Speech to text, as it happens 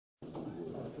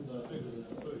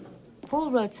Paul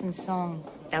wrote some song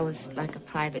that was like a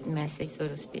private message, so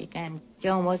to speak, and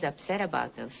Joan was upset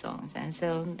about those songs, and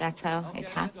so that's how it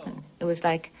happened. It was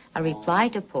like a reply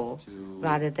to Paul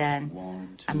rather than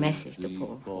a message to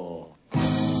Paul.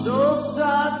 So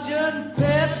Sergeant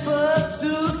Pepper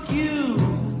took you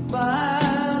by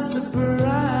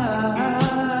surprise.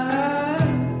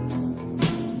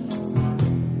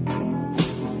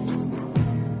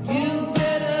 You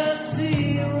better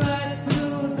see right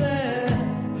through that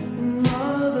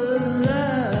mother lie.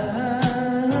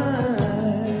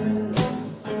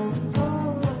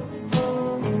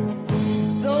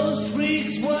 Those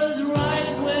freaks was right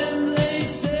when they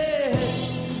said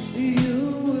you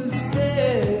was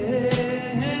dead.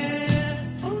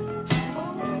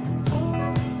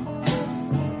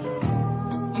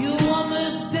 You a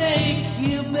mistake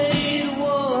you made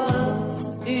was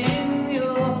in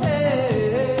your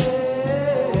head.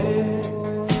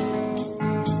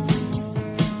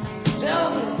 Tell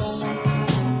me,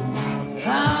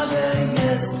 how do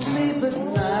you sleep at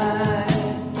night?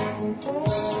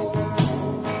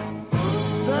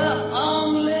 The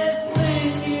only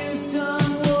thing you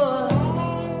done was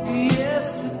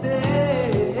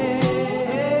yesterday.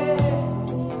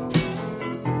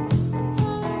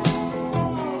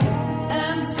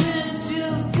 And since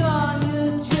you've gone,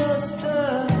 you're just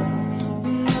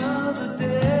another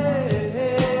day.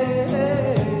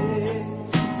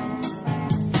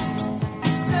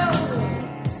 Tell me,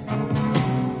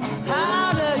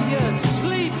 how do you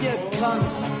sleep, you cunt?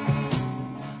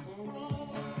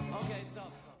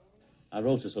 I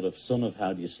wrote a sort of Son of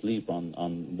How Do You Sleep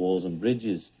on Walls and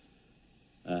Bridges.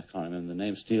 I can't remember the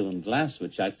name, Steel and Glass,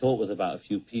 which I thought was about a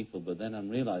few people, but then I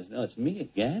realized, no, it's me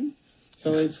again.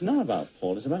 So it's not about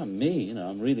Paul, it's about me, you know,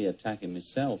 I'm really attacking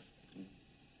myself.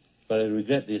 But I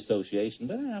regret the association,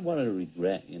 but what a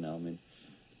regret, you know, I mean,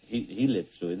 he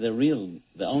lived through it.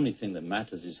 The only thing that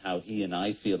matters is how he and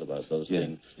I feel about those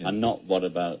things, and not what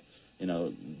about, you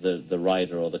know, the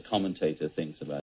writer or the commentator thinks about it.